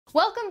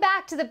Welcome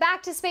back to the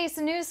Back to Space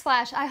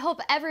Newsflash. I hope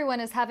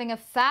everyone is having a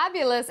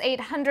fabulous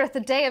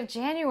 800th day of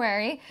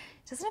January.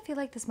 Doesn't it feel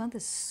like this month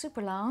is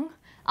super long?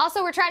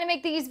 Also, we're trying to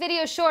make these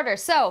videos shorter,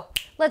 so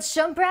let's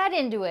jump right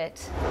into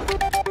it.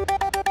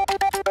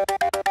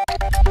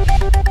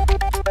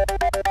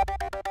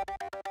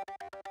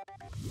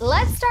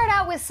 Let's start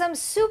out with some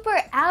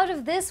super out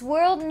of this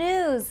world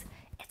news.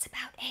 It's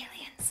about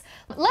aliens.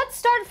 Let's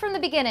start from the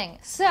beginning.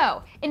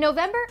 So, in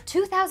November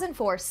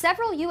 2004,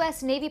 several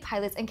US Navy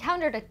pilots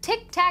encountered a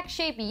tic-tac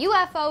shaped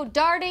UFO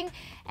darting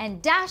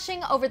and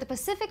dashing over the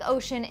Pacific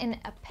Ocean in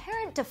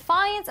apparent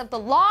defiance of the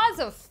laws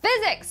of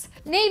physics.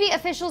 Navy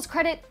officials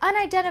credit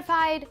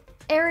unidentified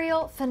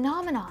aerial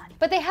phenomenon,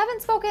 but they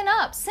haven't spoken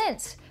up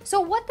since. So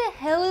what the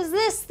hell is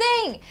this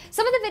thing?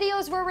 Some of the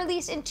videos were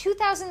released in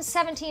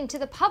 2017 to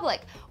the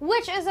public,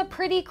 which is a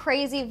pretty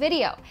crazy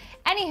video.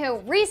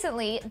 Anywho,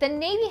 recently, the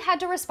Navy had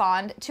to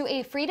respond to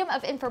a Freedom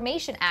of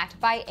Information Act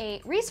by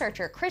a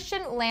researcher,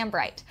 Christian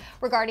Lambright,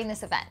 regarding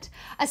this event.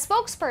 A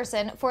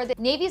spokesperson for the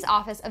Navy's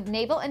Office of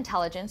Naval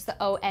Intelligence, the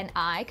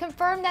ONI,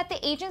 confirmed that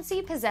the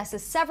agency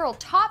possesses several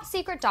top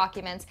secret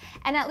documents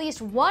and at least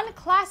one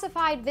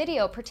classified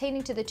video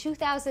pertaining to the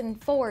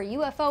 2004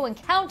 UFO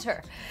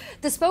encounter.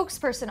 The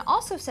spokesperson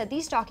also said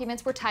these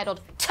documents were titled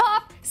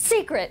Top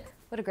Secret.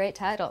 What a great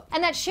title.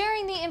 And that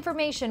sharing the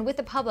information with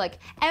the public,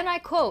 and I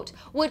quote,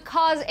 would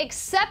cause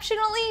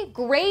exceptionally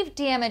grave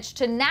damage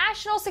to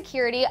national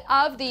security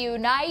of the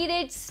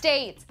United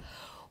States.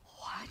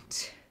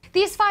 What?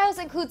 These files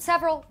include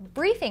several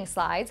briefing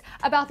slides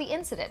about the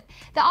incident.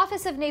 The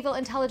Office of Naval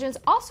Intelligence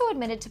also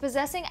admitted to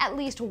possessing at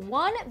least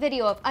one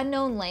video of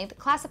unknown length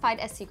classified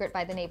as secret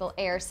by the Naval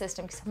Air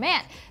Systems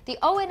Command. The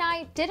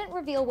ONI didn't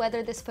reveal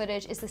whether this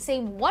footage is the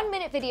same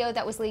 1-minute video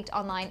that was leaked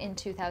online in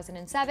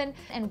 2007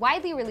 and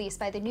widely released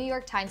by the New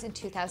York Times in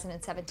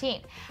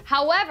 2017.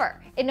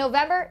 However, in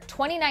November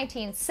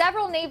 2019,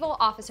 several naval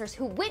officers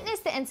who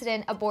witnessed the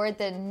incident aboard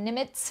the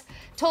Nimitz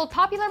told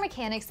Popular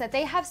Mechanics that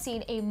they have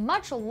seen a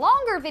much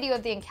longer video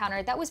of the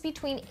encounter that was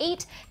between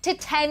 8 to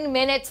 10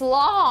 minutes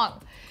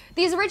long.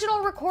 These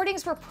original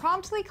recordings were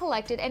promptly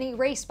collected and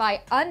erased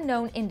by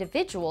unknown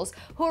individuals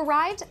who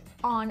arrived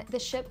on the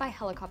ship by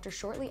helicopter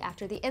shortly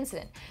after the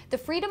incident. The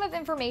Freedom of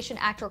Information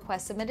Act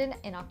request submitted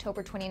in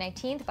October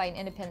 2019 by an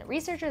independent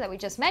researcher that we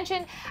just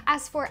mentioned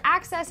asked for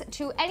access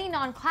to any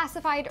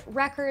non-classified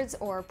records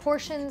or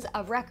portions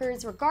of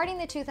records regarding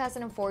the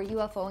 2004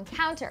 UFO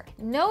encounter.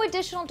 No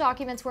additional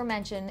documents were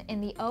mentioned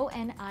in the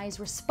ONI's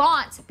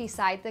response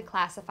besides the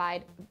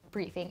classified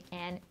briefing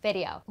and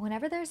video.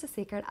 Whenever there's a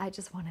secret, I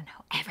just want to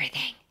know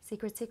everything.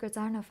 Secrets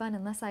are no fun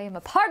unless I am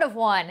a part of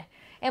one.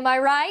 Am I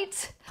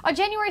right? On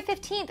January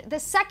 15th,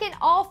 the second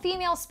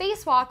all-female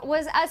spacewalk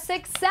was a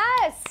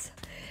success.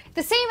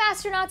 The same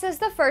astronauts as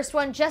the first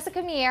one,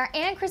 Jessica Meir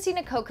and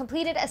Christina Koch,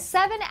 completed a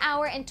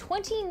 7-hour and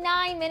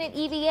 29-minute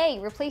EVA,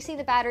 replacing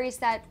the batteries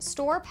that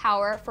store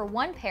power for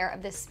one pair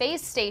of the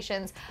space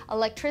station's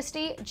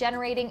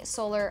electricity-generating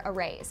solar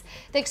arrays.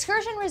 The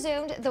excursion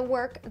resumed the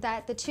work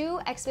that the two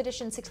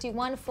Expedition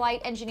 61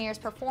 flight engineers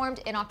performed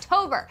in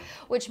October,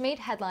 which made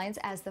headlines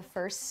as the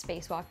first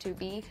spacewalk to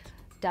be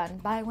done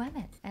by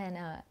women. And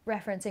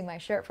referencing my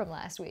shirt from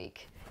last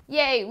week.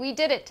 Yay, we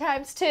did it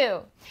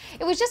 ×2.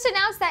 It was just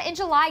announced that in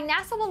July,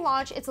 NASA will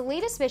launch its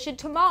latest mission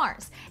to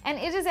Mars, and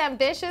it is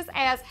ambitious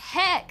as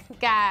heck,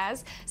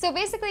 guys. So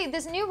basically,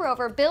 this new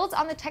rover builds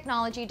on the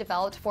technology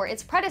developed for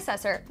its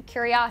predecessor,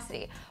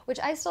 Curiosity, which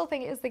I still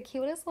think is the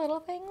cutest little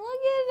thing. Look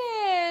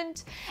at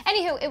it.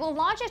 Anywho, it will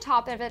launch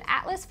atop of an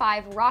Atlas V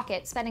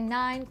rocket, spending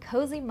 9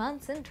 cozy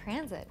months in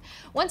transit.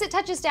 Once it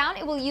touches down,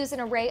 it will use an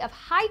array of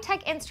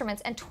high-tech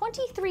instruments and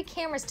 23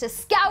 cameras to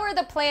scour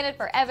the planet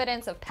for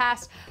evidence of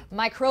past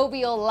microbial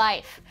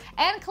life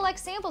and collect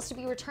samples to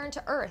be returned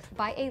to Earth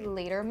by a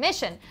later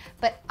mission.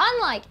 But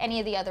unlike any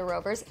of the other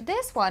rovers,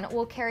 this one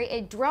will carry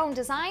a drone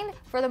designed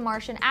for the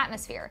Martian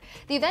atmosphere.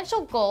 The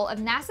eventual goal of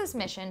NASA's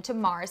mission to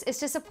Mars is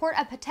to support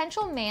a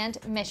potential manned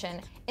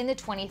mission in the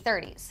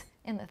 2030s.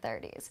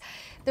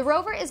 The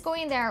rover is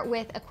going there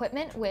with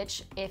equipment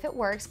which, if it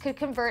works, could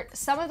convert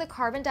some of the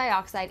carbon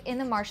dioxide in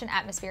the Martian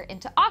atmosphere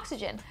into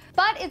oxygen.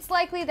 But it's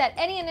likely that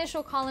any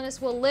initial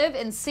colonists will live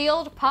in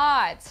sealed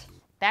pods.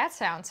 That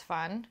sounds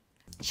fun.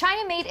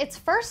 China made its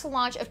first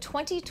launch of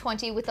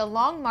 2020 with the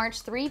Long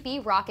March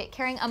 3B rocket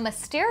carrying a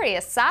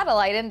mysterious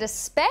satellite into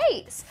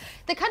space.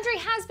 The country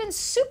has been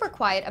super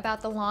quiet about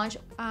the launch,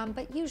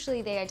 but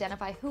usually they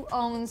identify who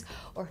owns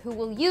or who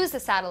will use the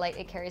satellite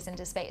it carries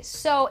into space.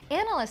 So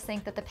analysts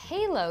think that the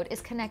payload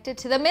is connected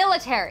to the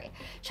military.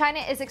 China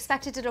is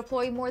expected to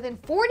deploy more than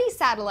 40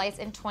 satellites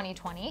in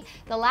 2020.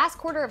 The last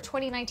quarter of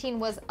 2019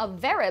 was a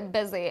very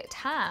busy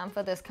time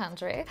for this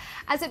country,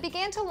 as it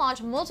began to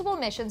launch multiple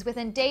missions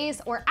within days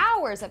or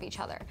hours of each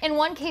other. In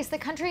one case, the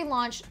country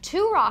launched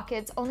 2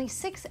 rockets only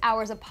 6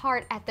 hours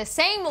apart at the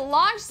same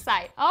launch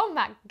site. Oh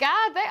my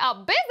God, they are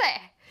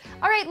busy.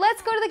 All right,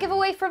 let's go to the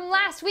giveaway from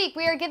last week.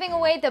 We are giving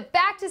away the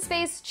Back to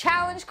Space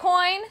Challenge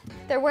coin.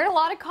 There weren't a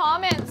lot of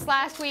comments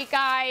last week,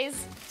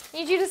 guys.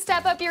 Need you to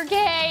step up your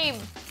game.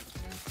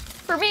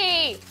 For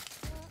me.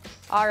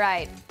 All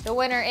right, the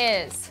winner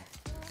is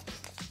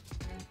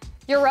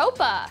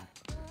Europa.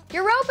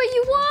 Europa,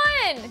 you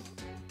won!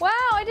 Wow,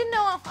 I didn't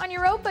know on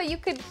Europa you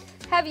could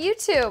have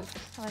YouTube.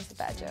 Oh, that's a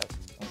bad joke.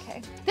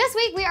 Okay. This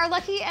week we are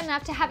lucky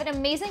enough to have an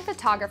amazing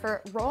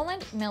photographer,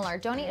 Roland Miller,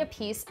 donate a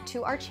piece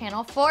to our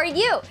channel for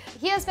you.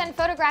 He has been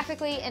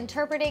photographically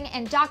interpreting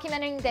and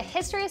documenting the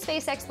history of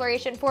space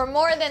exploration for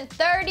more than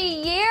 30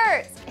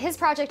 years. His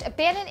project,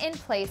 Abandoned in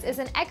Place, is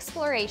an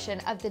exploration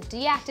of the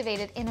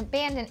deactivated and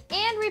abandoned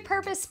and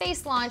repurposed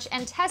space launch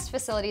and test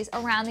facilities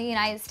around the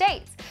United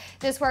States.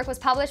 This work was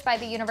published by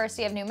the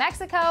University of New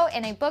Mexico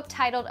in a book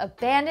titled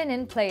Abandoned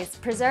in Place,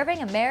 Preserving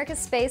America's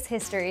Space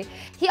History.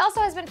 He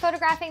also has been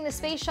photographing the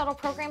Space Shuttle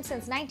program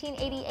since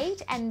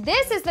 1988, and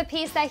this is the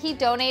piece that he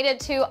donated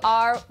to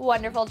our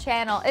wonderful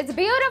channel. It's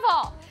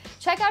beautiful!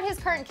 Check out his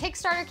current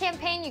Kickstarter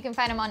campaign. You can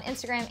find him on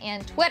Instagram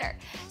and Twitter.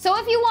 So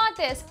if you want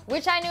this,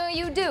 which I know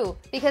you do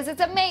because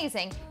it's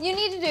amazing, you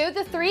need to do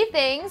the 3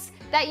 things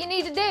that you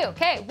need to do.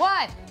 Okay,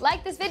 1,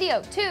 like this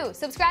video. 2,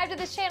 subscribe to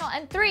this channel.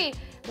 And 3,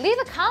 leave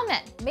a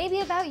comment,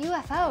 maybe about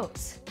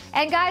UFOs.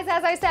 And guys,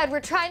 as I said,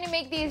 we're trying to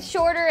make these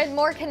shorter and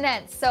more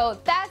condensed. So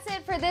that's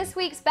it for this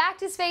week's Back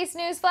to Space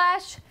News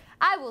Flash.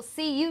 I will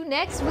see you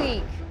next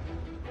week.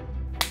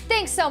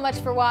 Thanks so much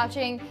for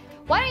watching.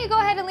 Why don't you go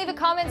ahead and leave a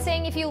comment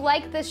saying if you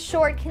like this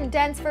short,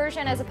 condensed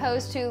version as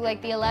opposed to like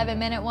the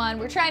 11-minute one.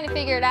 We're trying to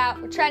figure it out.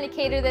 We're trying to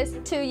cater this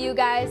to you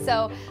guys,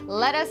 so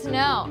let us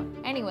know.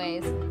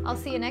 Anyways, I'll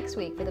see you next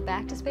week for the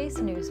Back to Space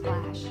News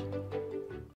Flash.